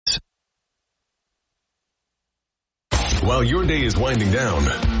while your day is winding down.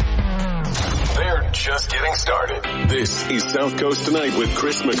 They're just getting started. This is South Coast Tonight with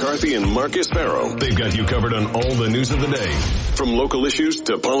Chris McCarthy and Marcus Farrow. They've got you covered on all the news of the day, from local issues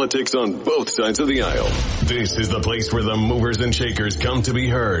to politics on both sides of the aisle. This is the place where the movers and shakers come to be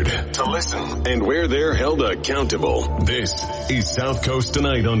heard, to listen, and where they're held accountable. This is South Coast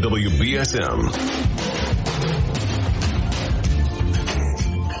Tonight on WBSM.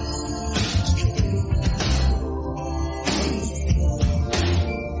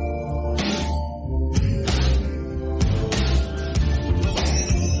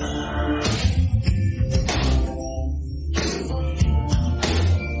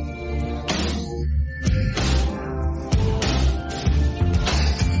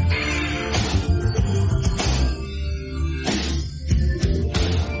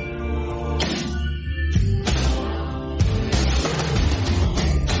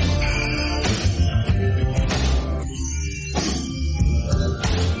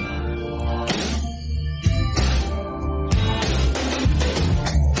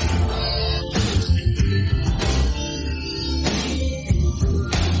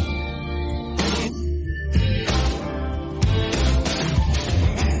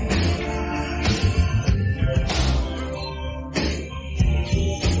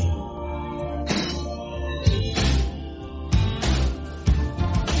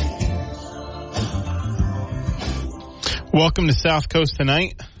 Welcome to South Coast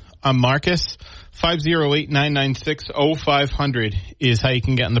Tonight. I'm Marcus. 508-996-0500 is how you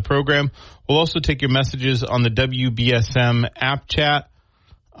can get in the program. We'll also take your messages on the WBSM app chat,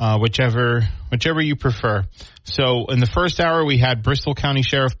 whichever you prefer. So in the first hour, we had Bristol County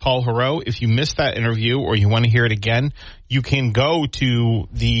Sheriff Paul Heroux. If you missed that interview or you want to hear it again, you can go to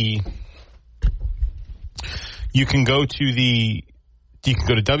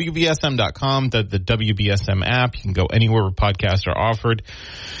WBSM.com, the WBSM app. You can go anywhere where podcasts are offered.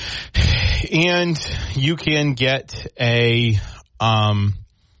 And you can get get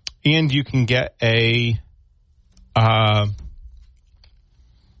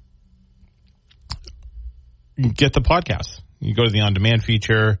the podcast. You go to the on-demand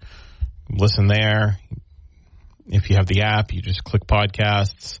feature, listen there. If you have the app, you just click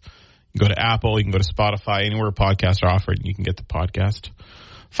podcasts. You can go to Apple, you can go to Spotify, anywhere podcasts are offered, and you can get the podcast.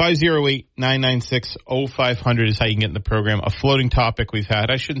 508-996-0500 is how you can get in the program. A floating topic we've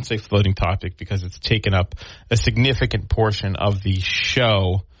had. I shouldn't say floating topic because it's taken up a significant portion of the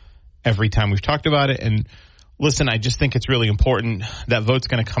show every time we've talked about it. And listen, I just think it's really important. That vote's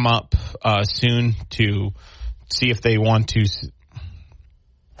going to come up soon to see if they want to...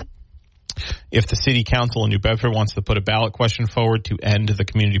 If the city council in New Bedford wants to put a ballot question forward to end the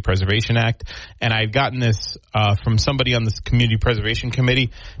Community Preservation Act. And I've gotten this from somebody on this Community Preservation Committee,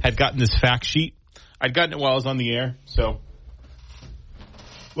 had gotten this fact sheet. I'd gotten it while I was on the air. So,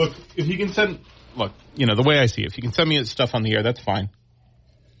 look, if you can send, the way I see it, if you can send me stuff on the air, that's fine.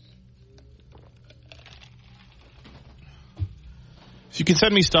 If you can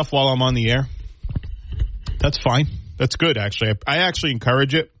send me stuff while I'm on the air, that's fine. That's good, actually. I actually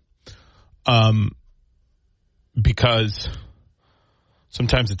encourage it. Because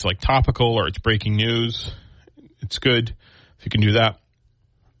sometimes it's like topical or it's breaking news. It's good if you can do that.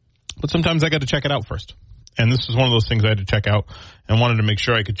 But sometimes I got to check it out first. And this was one of those things I had to check out and wanted to make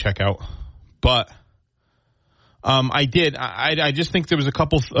sure I could check out. But I did. I just think there was a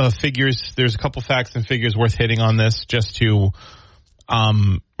couple figures. There's a couple facts and figures worth hitting on this just to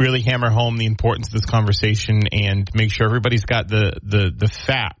really hammer home the importance of this conversation and make sure everybody's got the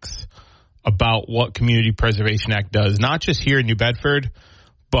facts about what Community Preservation Act does, not just here in New Bedford,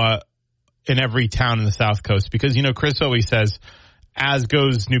 but in every town in the South Coast. Because, Chris always says, as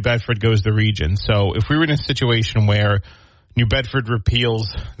goes New Bedford, goes the region. So if we were in a situation where New Bedford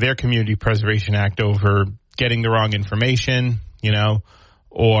repeals their Community Preservation Act over getting the wrong information,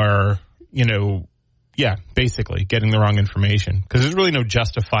 basically getting the wrong information, because there's really no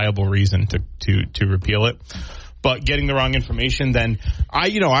justifiable reason to repeal it. But getting the wrong information, then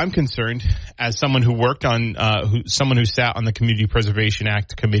I'm concerned as someone who worked on, someone who sat on the Community Preservation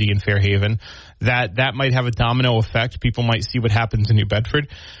Act committee in Fairhaven, that might have a domino effect. People might see what happens in New Bedford,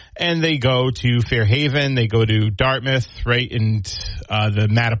 and they go to Fairhaven, they go to Dartmouth, right, and the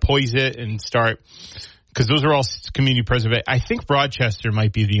Mattapoisett, and start, because those are all community preservation. I think Rochester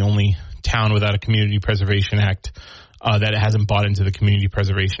might be the only town without a Community Preservation Act that hasn't bought into the Community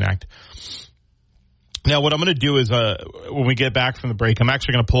Preservation Act. Now, what I'm going to do is, when we get back from the break, I'm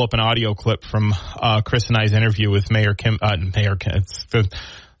actually going to pull up an audio clip from Chris and I's interview with Mayor Kim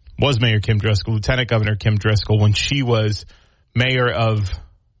Driscoll, Lieutenant Governor Kim Driscoll, when she was mayor of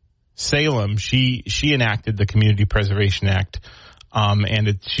Salem, she enacted the Community Preservation Act.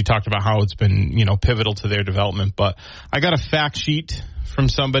 And she talked about how it's been, pivotal to their development. But I got a fact sheet from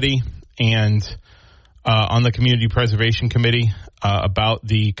somebody and on the Community Preservation Committee about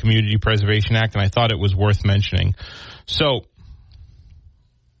the Community Preservation Act, and I thought it was worth mentioning. So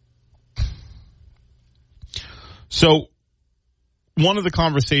one of the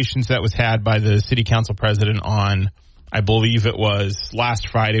conversations that was had by the city council president on, I believe it was last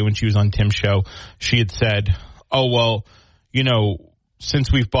Friday when she was on Tim's show, she had said, oh, well,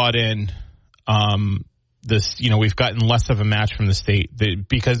 since we've bought in this, we've gotten less of a match from the state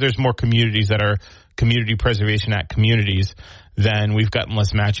because there's more communities that are Community Preservation Act communities, then we've gotten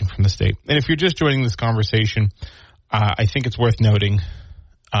less matching from the state. And if you're just joining this conversation, I think it's worth noting,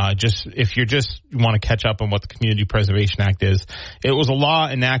 if you want to catch up on what the Community Preservation Act is, it was a law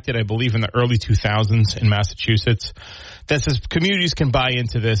enacted, I believe, in the early 2000s in Massachusetts that says communities can buy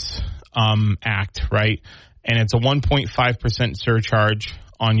into this act, right? And it's a 1.5% surcharge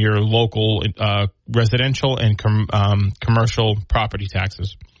on your local residential and commercial property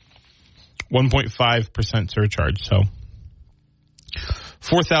taxes. 1.5% surcharge. So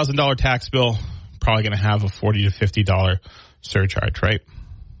 $4,000 tax bill, probably going to have a $40 to $50 surcharge, right?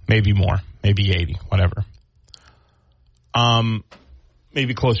 Maybe more, maybe 80, whatever.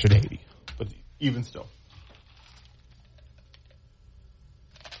 Maybe closer to 80, but even still.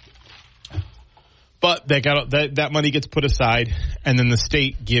 But they got that money gets put aside, and then the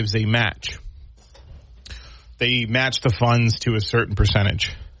state gives a match. They match the funds to a certain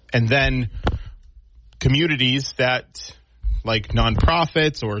percentage. And then communities that, like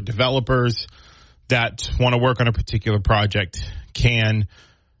nonprofits or developers that want to work on a particular project can,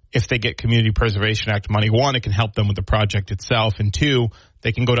 if they get Community Preservation Act money, one, it can help them with the project itself, and two,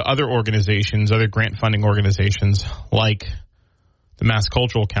 they can go to other organizations, other grant funding organizations like the Mass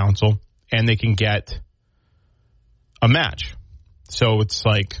Cultural Council, and they can get a match. So it's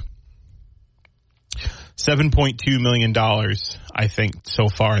like $7.2 million, I think, so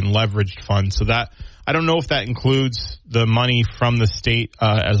far in leveraged funds. So that, I don't know if that includes the money from the state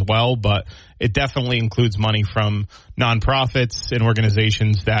as well, but it definitely includes money from nonprofits and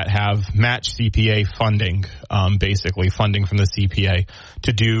organizations that have matched CPA funding, basically funding from the CPA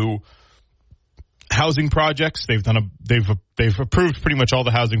to do housing projects. They've approved pretty much all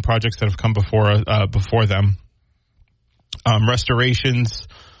the housing projects that have come before them. Restorations.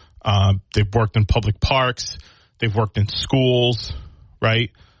 They've worked in public parks. They've worked in schools,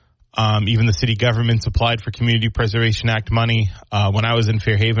 right? Even the city government's applied for Community Preservation Act money. When I was in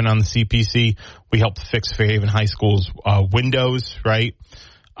Fairhaven on the CPC, we helped fix Fairhaven High School's windows, right?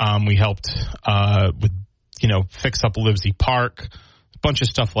 We helped with fix up Livesey Park, a bunch of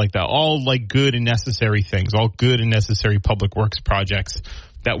stuff like that. All like good and necessary things, all good and necessary public works projects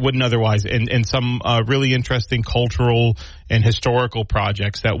that wouldn't otherwise, and some really interesting cultural and historical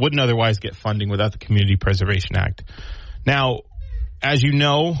projects that wouldn't otherwise get funding without the Community Preservation Act. Now, as you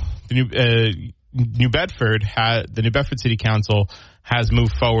know, the New Bedford City Council has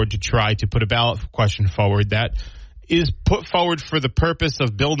moved forward to try to put a ballot question forward that is put forward for the purpose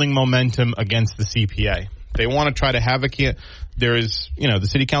of building momentum against the CPA. They want to try to have the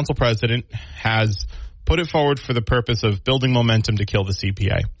city council president has put it forward for the purpose of building momentum to kill the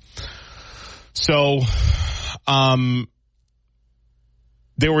CPA. So,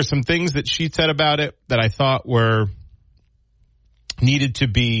 there were some things that she said about it that I thought needed to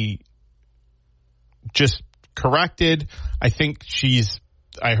be just corrected. I think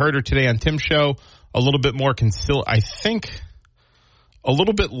I heard her today on Tim's show, a little bit more I think a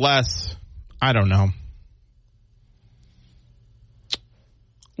little bit less, I don't know.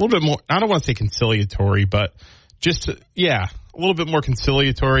 A little bit more, I don't want to say conciliatory, but a little bit more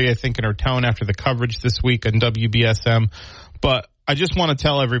conciliatory, I think, in her tone after the coverage this week on WBSM. But I just want to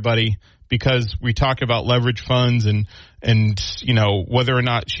tell everybody, because we talked about leverage funds and whether or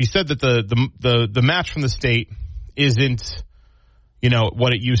not, she said that the match from the state isn't,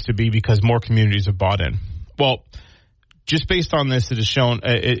 what it used to be because more communities have bought in. Well, just based on this, it is shown,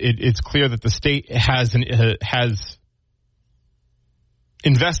 it's clear that the state has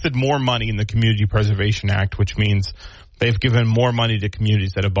invested more money in the Community Preservation Act, which means they've given more money to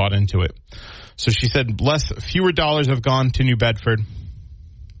communities that have bought into it. So she said fewer dollars have gone to New Bedford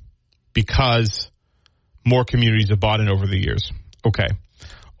because more communities have bought in over the years. Okay.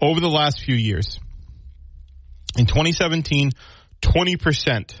 Over the last few years, in 2017,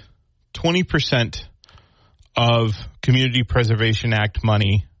 20% of Community Preservation Act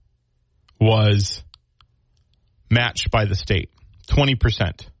money was matched by the state.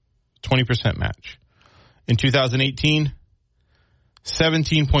 20% match. In 2018,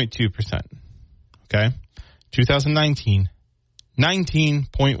 17.2%. Okay. 2019,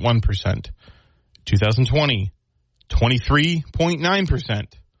 19.1%. 2020,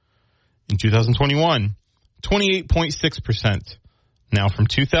 23.9%. In 2021, 28.6%. Now from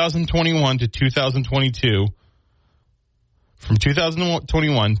 2021 to 2022, from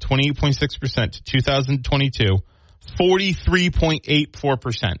 2021, 28.6% to 2022,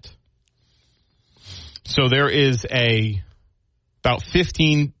 43.84%. So there is about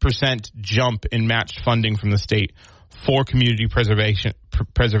 15% jump in matched funding from the state for Community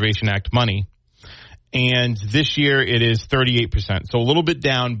Preservation Act money. And this year it is 38%. So a little bit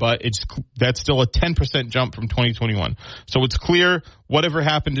down, but that's still a 10% jump from 2021. So it's clear whatever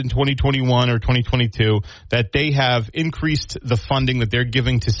happened in 2021 or 2022 that they have increased the funding that they're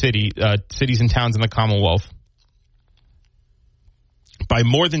giving to cities and towns in the Commonwealth by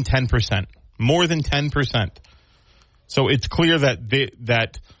more than 10%. More than 10%. So it's clear that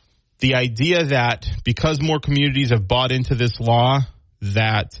the idea that because more communities have bought into this law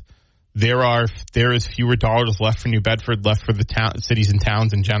that there is fewer dollars left for New Bedford, left for the cities and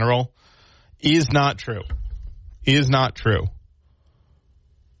towns in general, is not true. Is not true.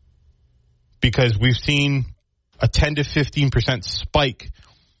 Because we've seen a 10 to 15% spike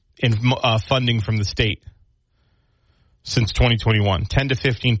in funding from the state since 2021, 10 to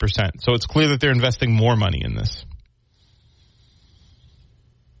 15%. So it's clear that they're investing more money in this.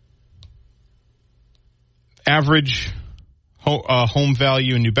 Average home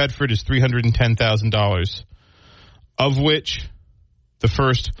value in New Bedford is $310,000, of which the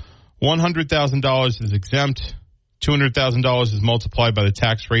first $100,000 is exempt, $200,000 is multiplied by the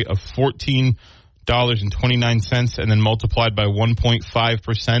tax rate of $14.29, and then multiplied by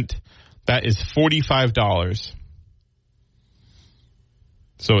 1.5%. That is $45.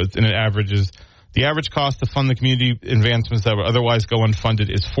 So it averages. The average cost to fund the community advancements that would otherwise go unfunded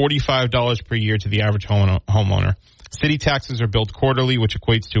is $45 per year to the average homeowner. City taxes are billed quarterly, which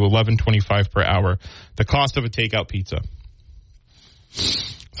equates to $11.25 per hour. The cost of a takeout pizza.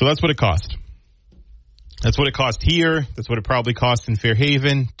 So that's what it cost. That's what it cost here. That's what it probably costs in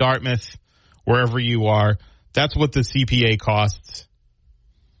Fairhaven, Dartmouth, wherever you are. That's what the CPA costs.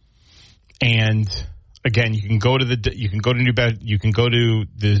 And again, you can go to the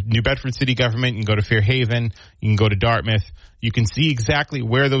New Bedford city government, you can go to Fairhaven, you can go to Dartmouth. You can see exactly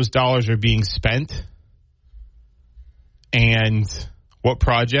where those dollars are being spent and what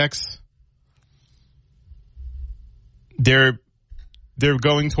projects they're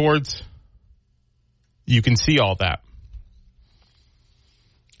going towards. You can see all that.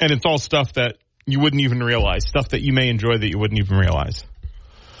 And it's all stuff that you wouldn't even realize, stuff that you may enjoy that you wouldn't even realize.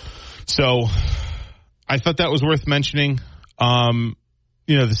 So I thought that was worth mentioning. The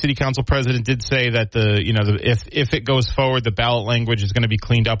city council president did say that if it goes forward, the ballot language is going to be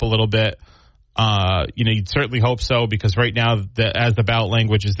cleaned up a little bit. You'd certainly hope so, because right now, as the ballot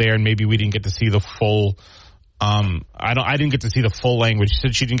language is there, and maybe we didn't get to see the full. I didn't get to see the full language. She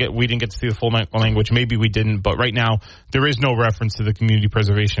said we didn't get to see the full language. Maybe we didn't, but right now there is no reference to the Community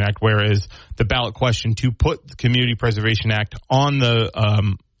Preservation Act. Whereas the ballot question to put the Community Preservation Act on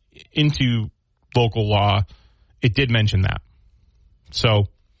the into local law, it did mention that. So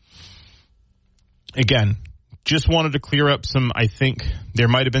again, just wanted to clear up I think there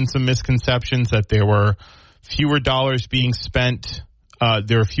might have been some misconceptions that there were fewer dollars being spent.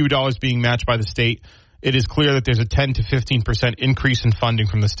 There are few dollars being matched by the state. It is clear that there's a 10 to 15% increase in funding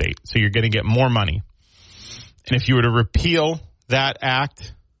from the state. So you're going to get more money. And if you were to repeal that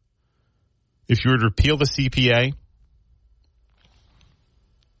act, if you were to repeal the CPA,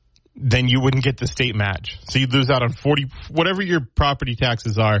 then you wouldn't get the state match. So you'd lose out on whatever your property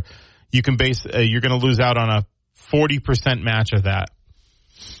taxes are, you're going to lose out on a 40% match of that,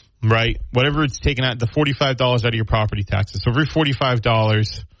 right? Whatever it's taken out, the $45 out of your property taxes. So every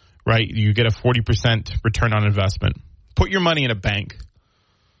 $45, right, you get a 40% return on investment. Put your money in a bank,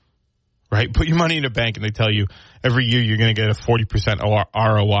 right? Put your money in a bank and they tell you every year you're going to get a 40%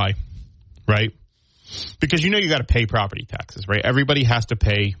 ROI, right? Because you got to pay property taxes, right? Everybody has to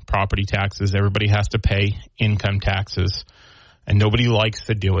pay property taxes. Everybody has to pay income taxes. And nobody likes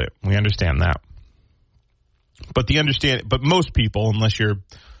to do it. We understand that. But most people, unless you're,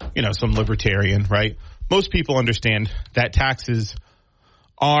 some libertarian, right? Most people understand that taxes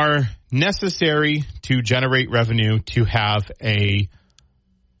are necessary to generate revenue to have a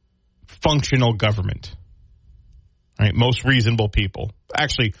functional government, right? Most reasonable people.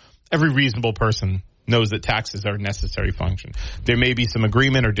 Actually, every reasonable person knows that taxes are a necessary function. There may be some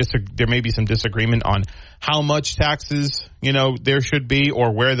agreement or there may be some disagreement on how much taxes, there should be,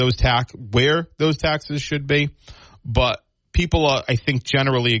 or where those taxes should be. But people, I think,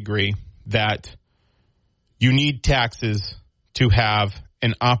 generally agree that you need taxes to have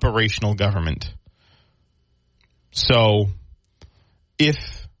an operational government. So if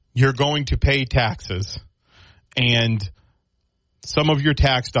you're going to pay taxes and some of your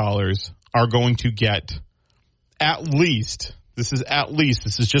tax dollars are going to get this is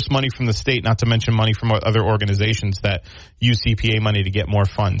just money from the state, not to mention money from other organizations that use CPA money to get more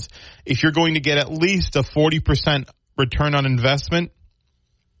funds. If you're going to get at least a 40% return on investment,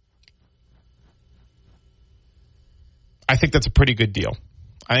 I think that's a pretty good deal.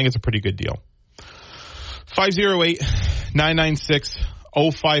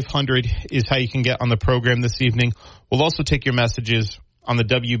 508-996-0500 is how you can get on the program this evening. We'll also take your messages on the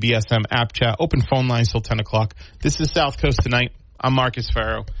WBSM app chat. Open phone lines till 10 o'clock. This is South Coast Tonight. I'm Marcus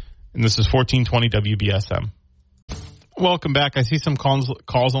Farrow, and this is 1420 WBSM. Welcome back. I see some calls on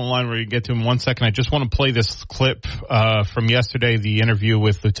the line where you get to in 1 second. I just want to play this clip from yesterday, the interview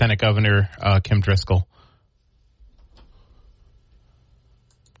with Lieutenant Governor Kim Driscoll.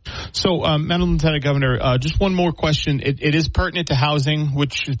 So, Madam Lieutenant Governor, just one more question. It is pertinent to housing,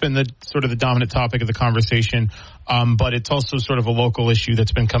 which has been the sort of the dominant topic of the conversation, but it's also sort of a local issue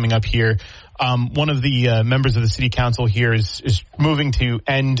that's been coming up here. One of the members of the City Council here is moving to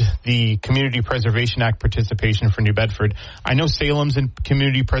end the Community Preservation Act participation for New Bedford. I know Salem's in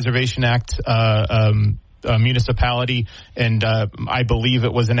Community Preservation Act municipality, and I believe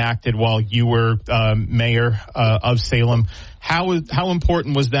it was enacted while you were mayor of Salem. How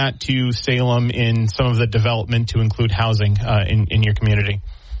important was that to Salem in some of the development to include housing in your community?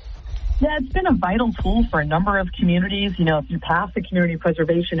 Yeah, it's been a vital tool for a number of communities. You know, if you pass the Community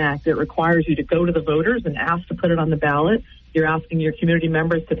Preservation Act, it requires you to go to the voters and ask to put it on the ballot. You're asking your community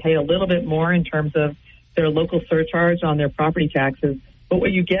members to pay a little bit more in terms of their local surcharge on their property taxes. But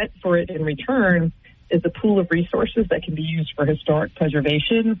what you get for it in return is a pool of resources that can be used for historic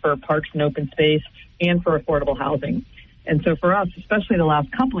preservation, for parks and open space, and for affordable housing. And so for us, especially the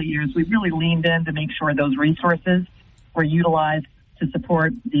last couple of years, we've really leaned in to make sure those resources were utilized to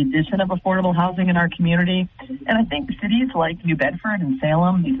support the addition of affordable housing in our community. And I think cities like New Bedford and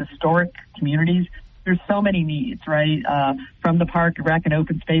Salem, these historic communities, there's so many needs, right? From the park, rec, and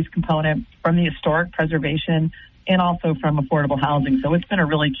open space component, from the historic preservation, and also from affordable housing. So it's been a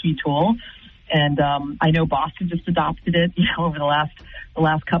really key tool. And I know Boston just adopted it, over the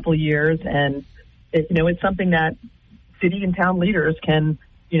last couple of years, and it's something that city and town leaders can,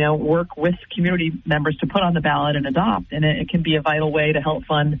 work with community members to put on the ballot and adopt, and it can be a vital way to help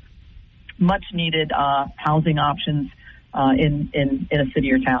fund much needed housing options in a city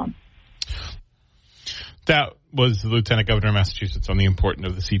or town. That was the Lieutenant Governor of Massachusetts on the importance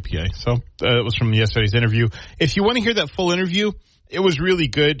of the CPA. So it was from yesterday's interview. If you want to hear that full interview, it was really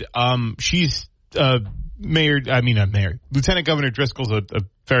good. She's Lieutenant Governor Driscoll's a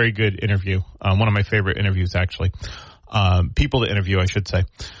very good interview. One of my favorite interviews, actually. People to interview, I should say.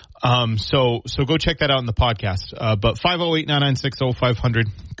 So go check that out in the podcast. But 508-996-0500.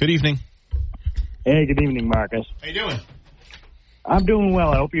 Good evening. Hey, good evening, Marcus. How you doing? I'm doing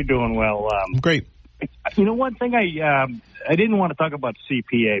well. I hope you're doing well. Great. One thing I didn't want to talk about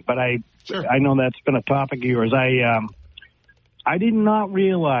CPA, but I know that's been a topic of yours. I did not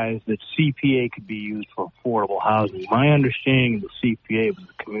realize that CPA could be used for affordable housing. My understanding of the CPA was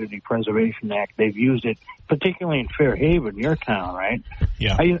the Community Preservation Act. They've used it, particularly in Fairhaven, your town, right?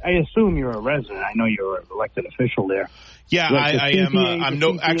 Yeah. I assume you're a resident. I know you're an elected official there. Yeah, I am. I'm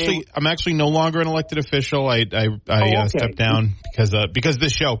actually no longer an elected official. I stepped down because of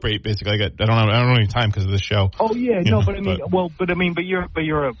this show. Basically, I don't have any time because of this show. Oh yeah, but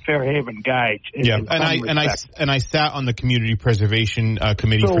you're a Fairhaven guy. Yeah, and I sat on the Community Preservation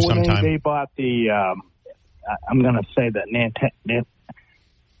Committee for some time. They bought the. I'm going to say that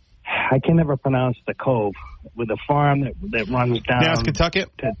I can never pronounce the cove with a farm that runs down Nascatucket.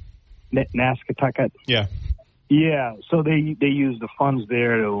 Nascatucket. Yeah. Yeah, so they use the funds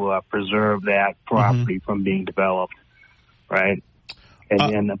there to preserve that property from being developed, right?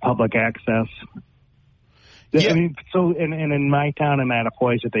 And the public access. Yeah. I mean, so and in my town in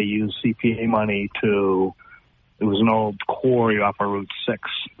Mattapoisett, they use CPA money to. There was an old quarry off of Route 6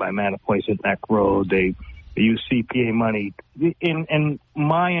 by Mattapoisett Neck Road. They use CPA money. And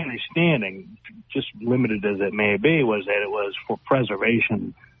my understanding, just limited as it may be, was that it was for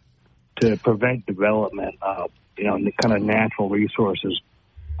preservation to prevent development of, the kind of natural resources.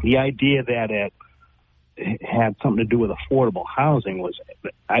 The idea that it had something to do with affordable housing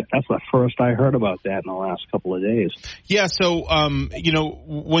that's the first I heard about that in the last couple of days. Yeah. So,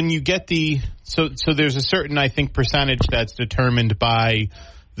 when you get so there's a certain, I think, percentage that's determined by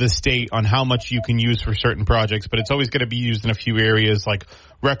the state on how much you can use for certain projects, but it's always going to be used in a few areas, like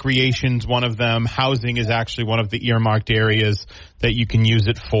recreation's one of them. Housing is actually one of the earmarked areas that you can use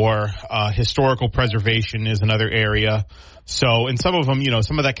it for. Historical preservation is another area. So, and some of them,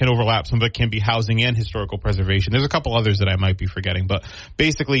 some of that can overlap. Some of it can be housing and historical preservation. There's a couple others that I might be forgetting, but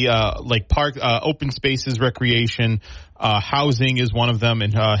basically, like park, open spaces, recreation, housing is one of them,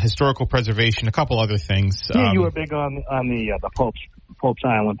 and historical preservation, a couple other things. Yeah, you were big on the Pope's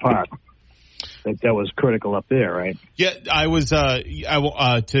Island Park. I think that was critical up there, right? Yeah, I was. I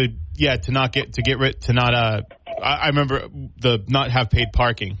remember the not have paid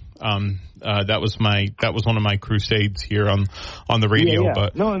parking. That was one of my crusades here on the radio. Yeah.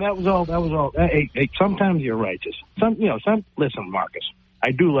 But no, that was all. Hey, sometimes you're righteous. Listen, Marcus,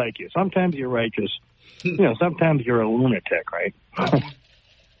 I do like you. Sometimes you're righteous. Sometimes you're a lunatic, right?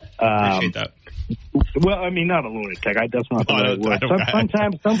 Appreciate that. Well, I mean, not a lunatic. That's not the right word.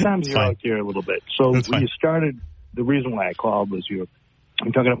 Sometimes you're out there a little bit. So when you started, the reason why I called was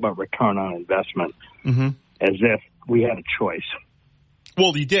I'm talking about return on investment, as if we had a choice.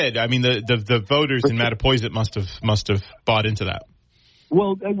 Well, you did. I mean, the voters in Mattapoisett must have bought into that.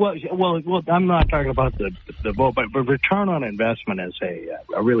 Well, I'm not talking about the vote, but return on investment is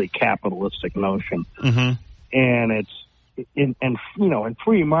a really capitalistic notion, and it's in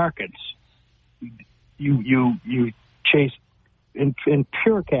free markets. You chase in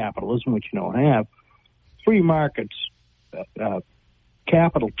pure capitalism, which you don't have. Free markets,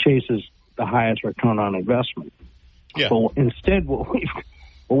 capital chases the highest return on investment. Yeah. So instead, what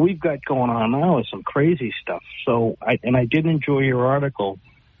we've got going on now is some crazy stuff. So I did enjoy your article.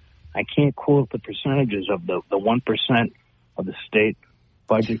 I can't quote the percentages of the 1% of the state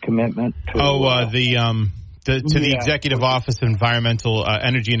budget commitment to the Executive Office of Environmental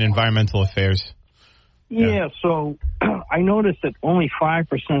Energy and Environmental Affairs. Yeah. So I noticed that only 5%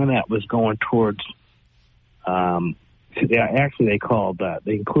 of that was going towards. Actually, they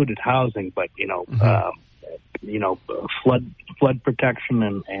included housing, but flood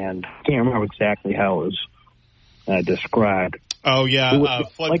protection and I can't remember exactly how it was described. Oh yeah,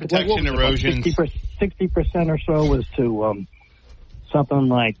 flood protection, erosion. 60% or so was to something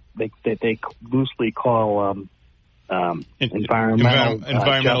like they loosely call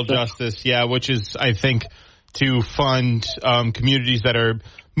environmental justice. Yeah, which is I think to fund communities that are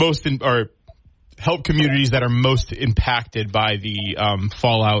help communities that are most impacted by the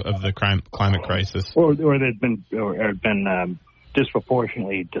fallout of the climate crisis, or that have been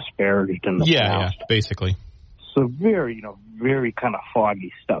disproportionately disparaged in the past. Yeah, basically. So very kind of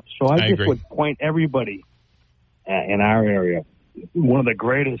foggy stuff. So I just agree. would point everybody in our area. One of the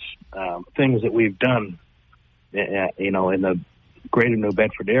greatest things that we've done, in the greater New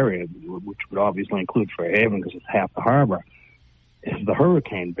Bedford area, which would obviously include Fairhaven because it's half the harbor, is the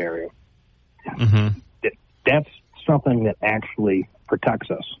hurricane barrier. That's something that actually protects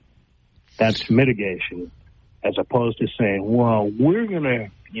us. That's mitigation, as opposed to saying, well, we're going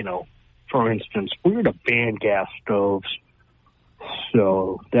to, for instance, we're going to ban gas stoves,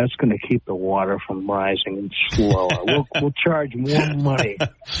 so that's going to keep the water from rising slower. We'll charge more money to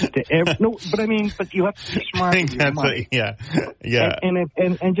but you have to be smart with your money. Yeah. And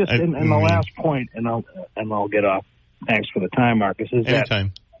the last point, and I'll get off. Thanks for the time, Marcus. Is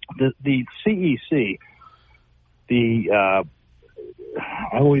Anytime. That the CEC, I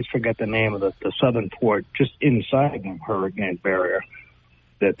always forget the name of the southern port just inside the hurricane barrier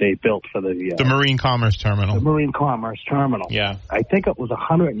that they built for the Marine Commerce Terminal. The Marine Commerce Terminal. Yeah. I think it was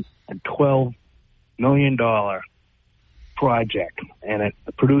 $112 million project, and it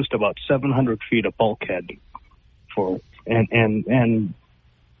produced about 700 feet of bulkhead and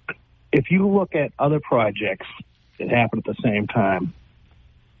if you look at other projects that happened at the same time,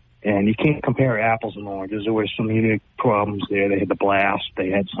 and you can't compare apples and oranges. There were some unique problems there. They had the blast. They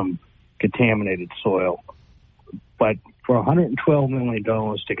had some contaminated soil. But for $112 million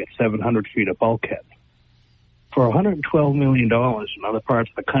to get 700 feet of bulkhead, for $112 million in other parts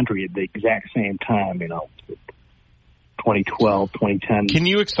of the country at the exact same time, 2012, 2010. Can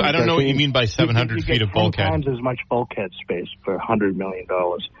you I don't know what you mean by 700 feet of bulkhead. 10 times as much bulkhead space for $100 million.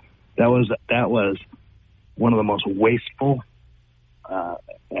 That was one of the most wasteful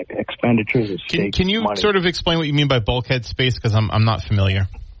expenditures of state Can you money. sort of explain what you mean by bulkhead space? Because I'm not familiar.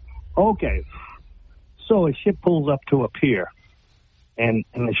 Okay. So a ship pulls up to a pier, and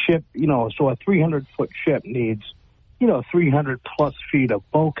the ship, so a 300-foot ship needs, 300 plus feet of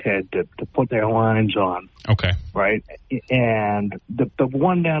bulkhead to put their lines on. Okay. Right? And the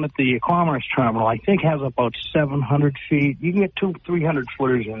one down at the Commerce Terminal, I think, has about 700 feet. You can get 300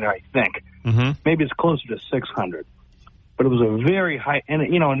 footers in there, I think. Mm-hmm. Maybe it's closer to 600. but it was a very high, and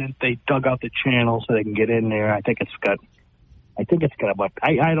and they dug out the channel so they can get in there. I think it's got about,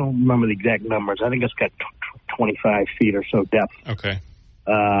 I don't remember the exact numbers. I think it's got 25 feet or so depth. Okay.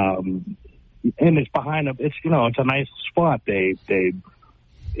 And it's behind it's a nice spot.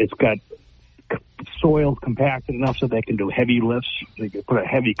 It's got soil compacted enough so they can do heavy lifts. They can put a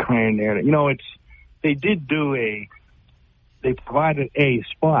heavy crane there. They provided a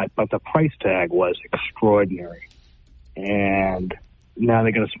spot, but the price tag was extraordinary. And now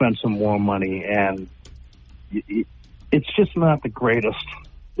they're going to spend some more money, and it's just not the greatest.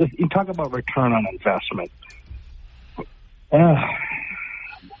 You talk about return on investment.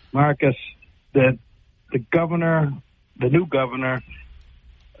 Marcus, the governor, the new governor,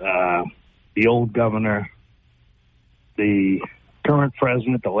 the old governor, the current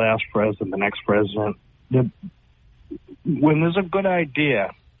president, the last president, the next president, when there's a good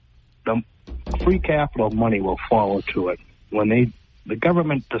idea, the free capital money will follow to it. When the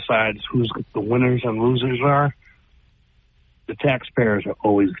government decides who's the winners and losers are, the taxpayers are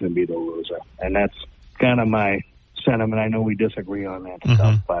always going to be the loser. And that's kind of my sentiment. I know we disagree on that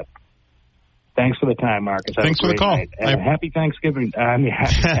stuff, but thanks for the time, Marcus. Thanks for the call. Happy Thanksgiving.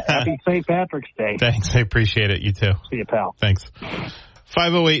 Happy St. Patrick's Day. Thanks. I appreciate it. You too. See you, pal. Thanks.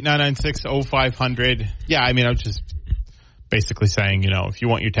 508-996-0500. Yeah, I was just basically saying, if you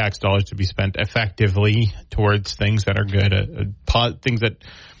want your tax dollars to be spent effectively towards things that are good, things that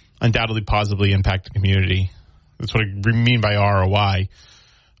undoubtedly positively impact the community, that's what I mean by ROI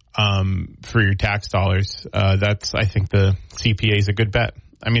for your tax dollars. That's, I think, the CPA is a good bet.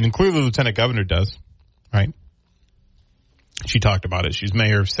 Including the lieutenant governor does, right? She talked about it. She's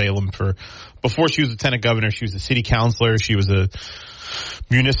mayor of Salem before she was lieutenant governor, she was a city councilor. She was a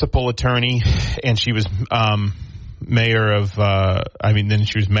municipal attorney, and she was mayor of, then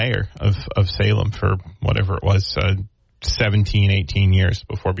she was mayor of Salem for whatever it was, 17, 18 years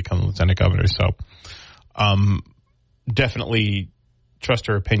before becoming lieutenant governor. So, definitely trust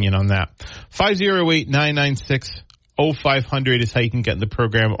her opinion on that. 508-996-0500 is how you can get in the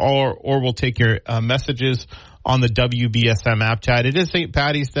program, or we'll take your messages on the WBSM app chat. It is St.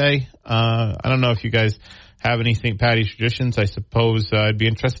 Paddy's Day. I don't know if you guys have any St. Paddy's traditions. I suppose I'd be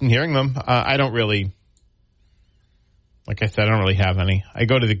interested in hearing them. I don't really, like I said, I don't really have any. I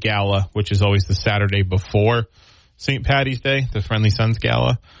go to the gala, which is always the Saturday before St. Paddy's Day, the Friendly Sons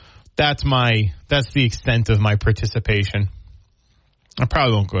Gala. That's the extent of my participation. I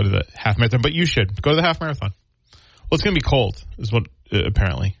probably won't go to the half marathon, but you should go to the half marathon. Well, it's going to be cold, is what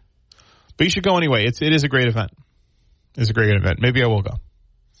apparently. But you should go anyway. It is a great event. It's a great event. Maybe I will go.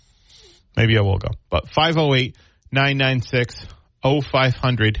 But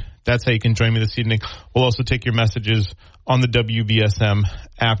 508-996-0500. That's how you can join me this evening. We'll also take your messages on the WBSM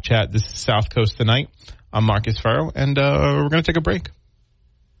app chat. This is South Coast Tonight. I'm Marcus Farrow, and we're going to take a break.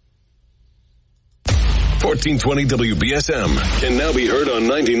 1420 WBSM can now be heard on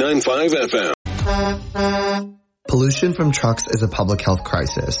 99.5 FM. Pollution from trucks is a public health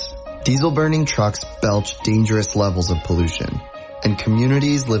crisis. Diesel-burning trucks belch dangerous levels of pollution, and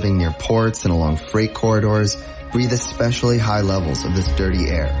communities living near ports and along freight corridors breathe especially high levels of this dirty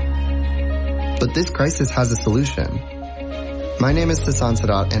air. But this crisis has a solution. My name is Sasan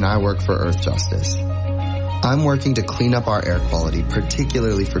Sadat, and I work for Earth Justice. I'm working to clean up our air quality,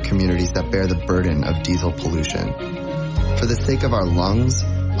 particularly for communities that bear the burden of diesel pollution. For the sake of our lungs,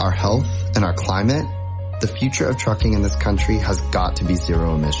 our health, and our climate, the future of trucking in this country has got to be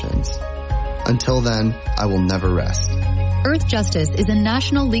zero emissions. Until then, I will never rest. Earth Justice is a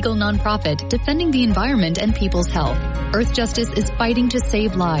national legal nonprofit defending the environment and people's health. Earth Justice is fighting to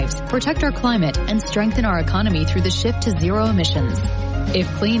save lives, protect our climate, and strengthen our economy through the shift to zero emissions. If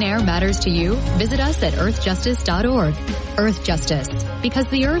clean air matters to you, visit us at earthjustice.org. Earth Justice, because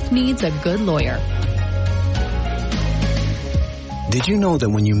the earth needs a good lawyer. Did you know that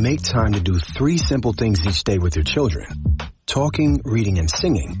when you make time to do 3 simple things each day with your children, talking, reading, and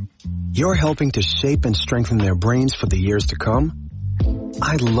singing, you're helping to shape and strengthen their brains for the years to come?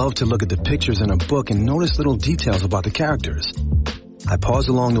 I love to look at the pictures in a book and notice little details about the characters. I pause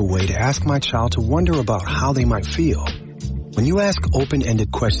along the way to ask my child to wonder about how they might feel. When you ask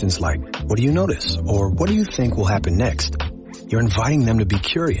open-ended questions like, what do you notice? Or what do you think will happen next? You're inviting them to be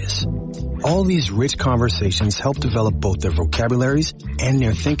curious. All these rich conversations help develop both their vocabularies and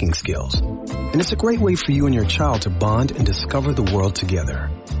their thinking skills. And it's a great way for you and your child to bond and discover the world together.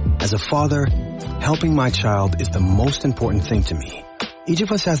 As a father, helping my child is the most important thing to me. Each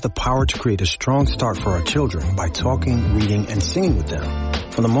of us has the power to create a strong start for our children by talking, reading, and singing with them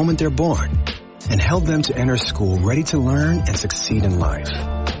from the moment they're born, and help them to enter school ready to learn and succeed in life.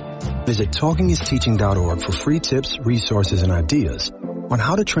 Visit talkingisteaching.org for free tips, resources, and ideas on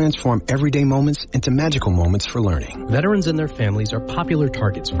how to transform everyday moments into magical moments for learning. Veterans and their families are popular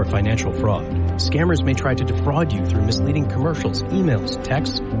targets for financial fraud. Scammers may try to defraud you through misleading commercials, emails,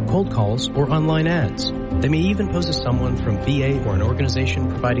 texts, cold calls, or online ads. They may even pose as someone from VA or an organization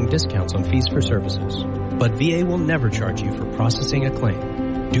providing discounts on fees for services. But VA will never charge you for processing a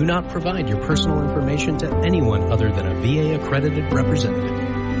claim. Do not provide your personal information to anyone other than a VA-accredited representative.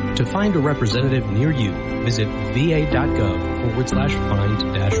 To find a representative near you, visit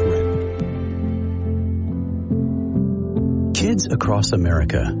va.gov/find-red. Kids across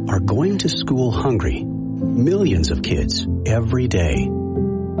America are going to school hungry. Millions of kids every day.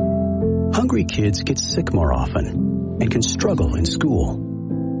 Hungry kids get sick more often and can struggle in school.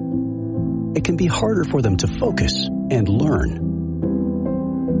 It can be harder for them to focus and learn.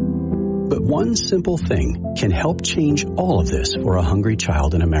 But one simple thing can help change all of this for a hungry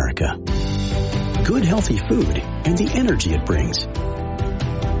child in America. Good, healthy food and the energy it brings.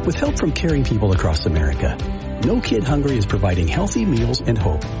 With help from caring people across America, No Kid Hungry is providing healthy meals and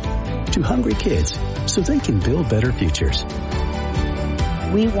hope to hungry kids so they can build better futures.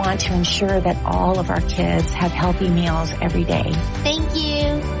 We want to ensure that all of our kids have healthy meals every day. Thank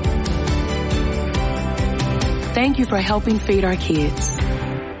you. Thank you for helping feed our kids.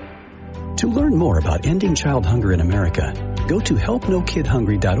 To learn more about ending child hunger in America, go to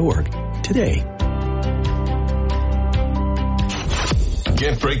helpnokidhungry.org today.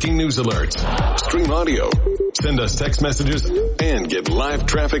 Get breaking news alerts, stream audio, send us text messages, and get live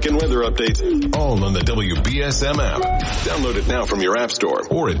traffic and weather updates all on the WBSM app. Download it now from your app store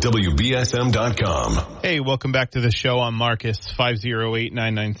or at WBSM.com. Hey, welcome back to the show. I'm Marcus.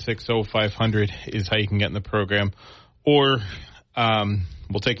 508-996-0500 is how you can get in the program. Or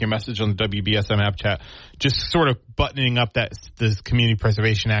we'll take your message on the WBSM app chat. Just sort of buttoning up this Community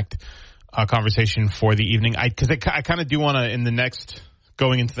Preservation Act conversation for the evening. Because I kind of do want to,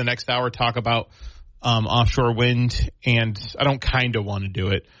 going into the next hour, talk about offshore wind. And I don't kind of want to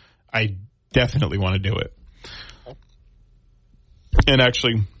do it. I definitely want to do it. And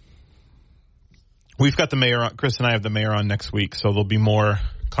actually, we've got the mayor on. Chris and I have the mayor on next week. So there'll be more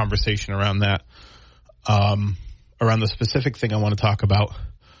conversation around that. Around the specific thing I want to talk about.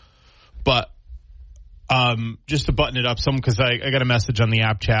 But just to button it up, because I got a message on the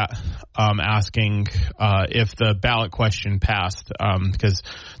app chat asking if the ballot question passed, because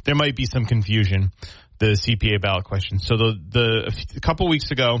there might be some confusion, the CPA ballot question. So a couple weeks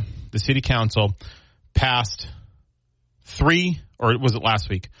ago, the city council passed 3, or was it last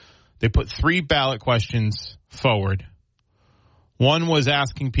week? They put 3 ballot questions forward. One was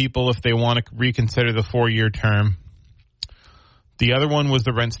asking people if they want to reconsider the 4-year term. The other one was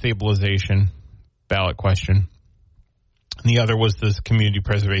the rent stabilization ballot question. And the other was the Community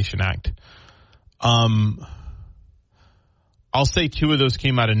Preservation Act. I'll say 2 of those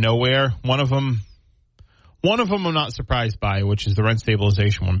came out of nowhere. One of them I'm not surprised by, which is the rent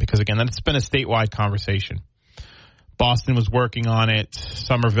stabilization one, because again, that's been a statewide conversation. Boston was working on it.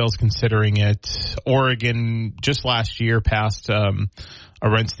 Somerville's considering it. Oregon just last year passed a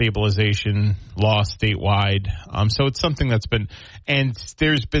rent stabilization law statewide. So it's something that's been, and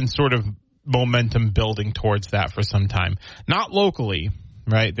there's been sort of momentum building towards that for some time. Not locally,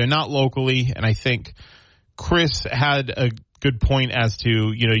 right? They're not locally. And I think Chris had a good point as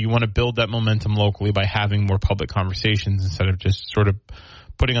to, you want to build that momentum locally by having more public conversations instead of just sort of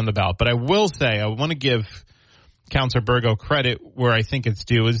putting on the ballot. But I will say, I want to give Councilor Burgo credit where I think it's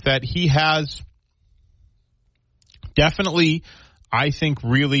due, is that he has definitely, I think,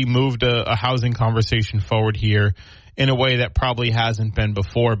 really moved a housing conversation forward here in a way that probably hasn't been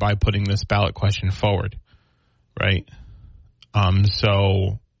before by putting this ballot question forward, right?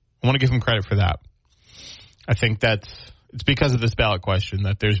 So I want to give him credit for that. I think it's because of this ballot question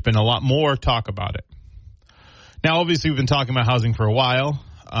that there's been a lot more talk about it. Now, obviously, we've been talking about housing for a while.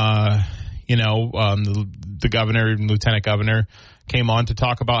 The governor and lieutenant governor came on to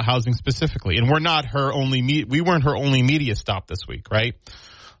talk about housing specifically. And we weren't her only media stop this week, right?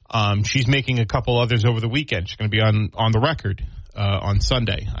 She's making a couple others over the weekend. She's going to be on the record on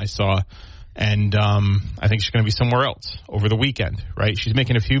Sunday, I saw. And I think she's going to be somewhere else over the weekend, right? She's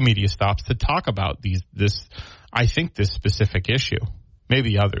making a few media stops to talk about this specific issue.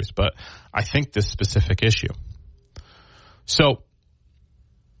 Maybe others, but I think this specific issue. So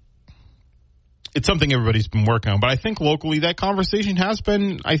it's something everybody's been working on. But I think locally that conversation has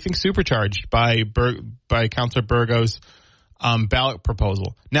been, I think, supercharged by Councilor Burgo's ballot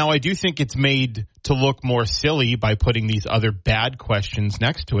proposal. Now, I do think it's made to look more silly by putting these other bad questions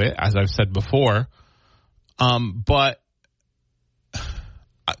next to it, as I've said before. But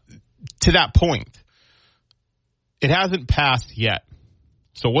to that point. It hasn't passed yet.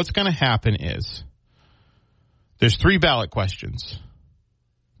 So what's going to happen is there's 3 ballot questions.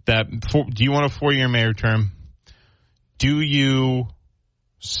 Do you want a 4-year mayor term? Do you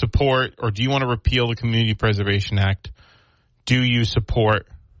support or do you want to repeal the Community Preservation Act? Do you support,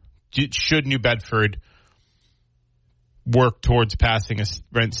 should New Bedford work towards passing a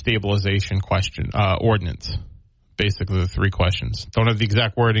rent stabilization ordinance? Basically the 3 questions. Don't have the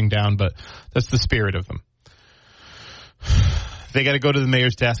exact wording down, but that's the spirit of them. They got to go to the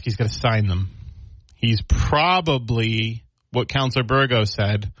mayor's desk. He's got to sign them. He's probably what Councilor Burgo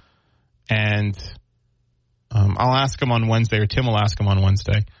said, and I'll ask him on Wednesday, or Tim will ask him on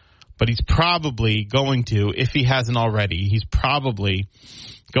Wednesday, but he's probably going to, if he hasn't already, he's probably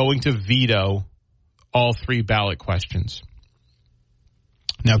going to veto all 3 ballot questions.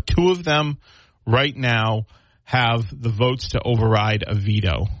 Now, 2 of them right now have the votes to override a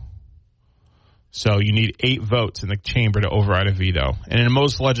veto. So you need 8 votes in the chamber to override a veto. And in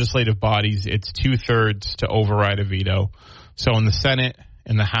most legislative bodies, it's 2/3 to override a veto. So in the Senate,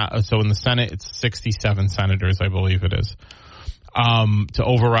 it's 67 senators, I believe it is, to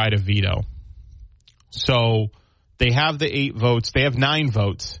override a veto. So they have the 8 votes. They have 9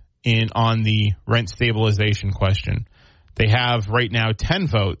 votes on the rent stabilization question. They have right now 10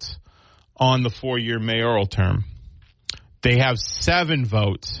 votes on the 4-year mayoral term. They have 7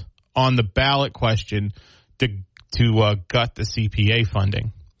 votes on the ballot question to gut the CPA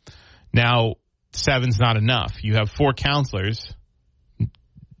funding. Now, 7's not enough. You have 4 counselors,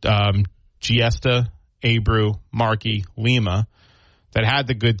 Giesta, Abreu, Markey, Lima, that had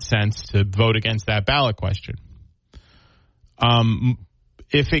the good sense to vote against that ballot question.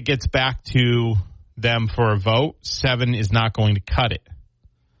 If it gets back to them for a vote, 7 is not going to cut it.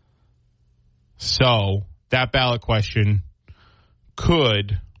 So that ballot question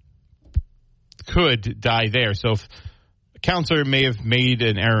could die there. So if a counselor may have made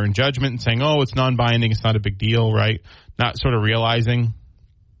an error in judgment and saying, oh, it's non-binding, it's not a big deal, right? Not sort of realizing,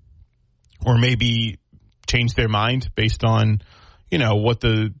 or maybe change their mind based on, what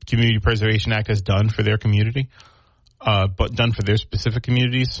the Community Preservation Act has done for their community, but done for their specific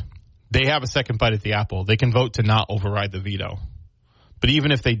communities. They have a second bite at the apple. They can vote to not override the veto. But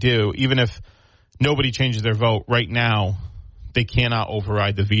even if they do, even if nobody changes their vote right now, they cannot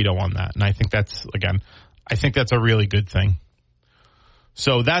override the veto on that. And I think that's a really good thing.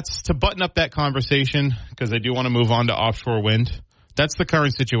 So that's to button up that conversation, because I do want to move on to offshore wind. That's the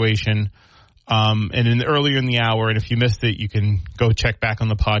current situation. And earlier in the hour, and if you missed it, you can go check back on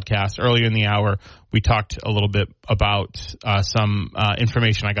the podcast. Earlier in the hour, we talked a little bit about some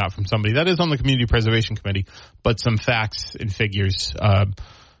information I got from somebody that is on the Community Preservation Committee, but some facts and figures,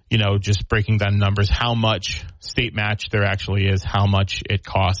 just breaking down numbers, how much state match there actually is, how much it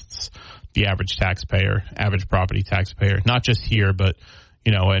costs the average taxpayer, average property taxpayer, not just here, but,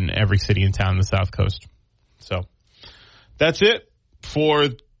 in every city and town in the South Coast. So that's it for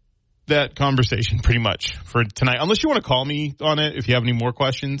that conversation pretty much for tonight. Unless you want to call me on it, if you have any more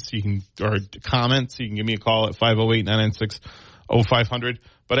questions, you can, or comments, you can give me a call at 508-996-0500.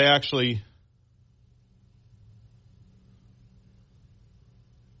 But I actually...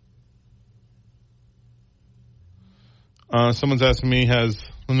 someone's asking me, has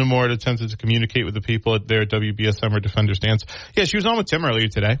Linda Moore attempted to communicate with the people at their WBSM or Defender stance? Yeah, she was on with Tim earlier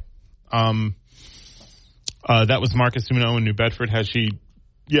today. That was Marcus Sumino in New Bedford. Has she?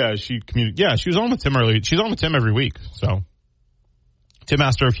 Yeah, she was on with Tim earlier. She's on with Tim every week. So Tim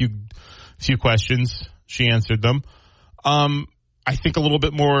asked her a few questions. She answered them. I think a little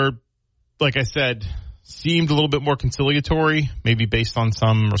bit more, like I said, seemed a little bit more conciliatory, maybe based on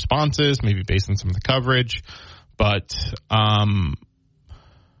some responses, maybe based on some of the coverage. But,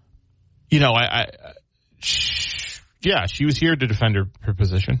 she was here to defend her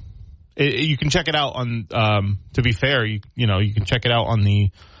position. You can check it out on, to be fair, you can check it out on the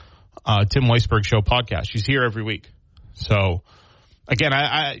Tim Weisberg Show podcast. She's here every week. So, again,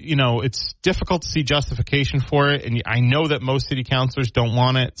 it's difficult to see justification for it. And I know that most city councilors don't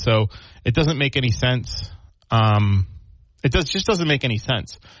want it. So it doesn't make any sense. Just doesn't make any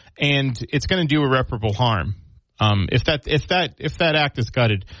sense. And it's going to do irreparable harm. If that act is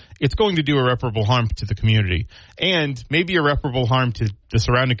gutted, it's going to do irreparable harm to the community, and maybe irreparable harm to the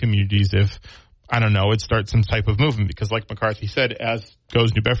surrounding communities if, I don't know, it starts some type of movement. Because like McCarthy said, as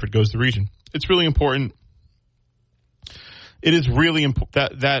goes New Bedford, goes the region. It's really important. It is really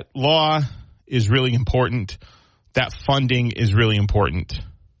important. That law is really important. That funding is really important.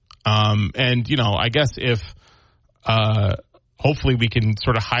 And, I guess if hopefully we can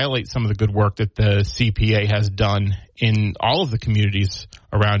sort of highlight some of the good work that the CPA has done in all of the communities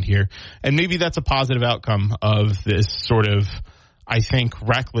around here. And maybe that's a positive outcome of this sort of, I think,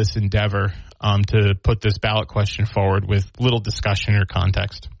 reckless endeavor to put this ballot question forward with little discussion or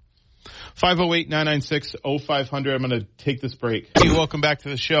context. 508-996-0500. I'm going to take this break. Hey, welcome back to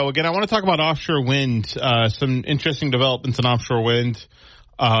the show. Again, I want to talk about offshore wind, some interesting developments in offshore wind,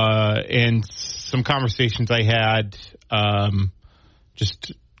 and some conversations I had,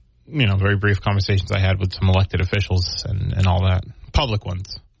 very brief conversations I had with some elected officials and all that. Public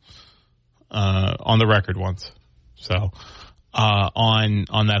ones, on the record ones. So,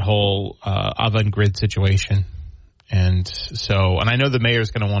 on that whole, Avangrid situation. And I know the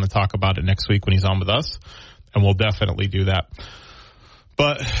mayor's going to want to talk about it next week when he's on with us, and we'll definitely do that.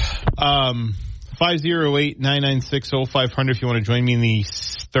 But 508-996-0500 if you want to join me in the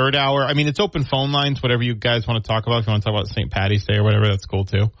third hour. I mean, it's open phone lines, whatever you guys want to talk about. If you want to talk about St. Patty's Day or whatever, that's cool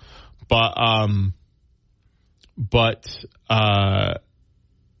too. But I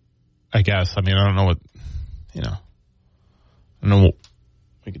guess, I mean, I don't know what, I don't know what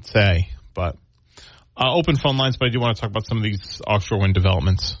we could say, but open phone lines, but I do want to talk about some of these offshore wind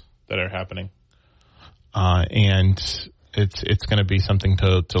developments that are happening. And it's going to be something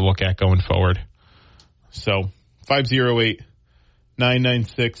to look at going forward. So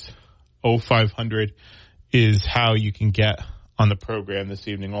 508-996-0500 is how you can get on the program this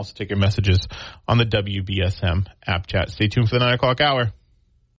evening. Also take your messages on the WBSM app chat. Stay tuned for the 9 o'clock hour.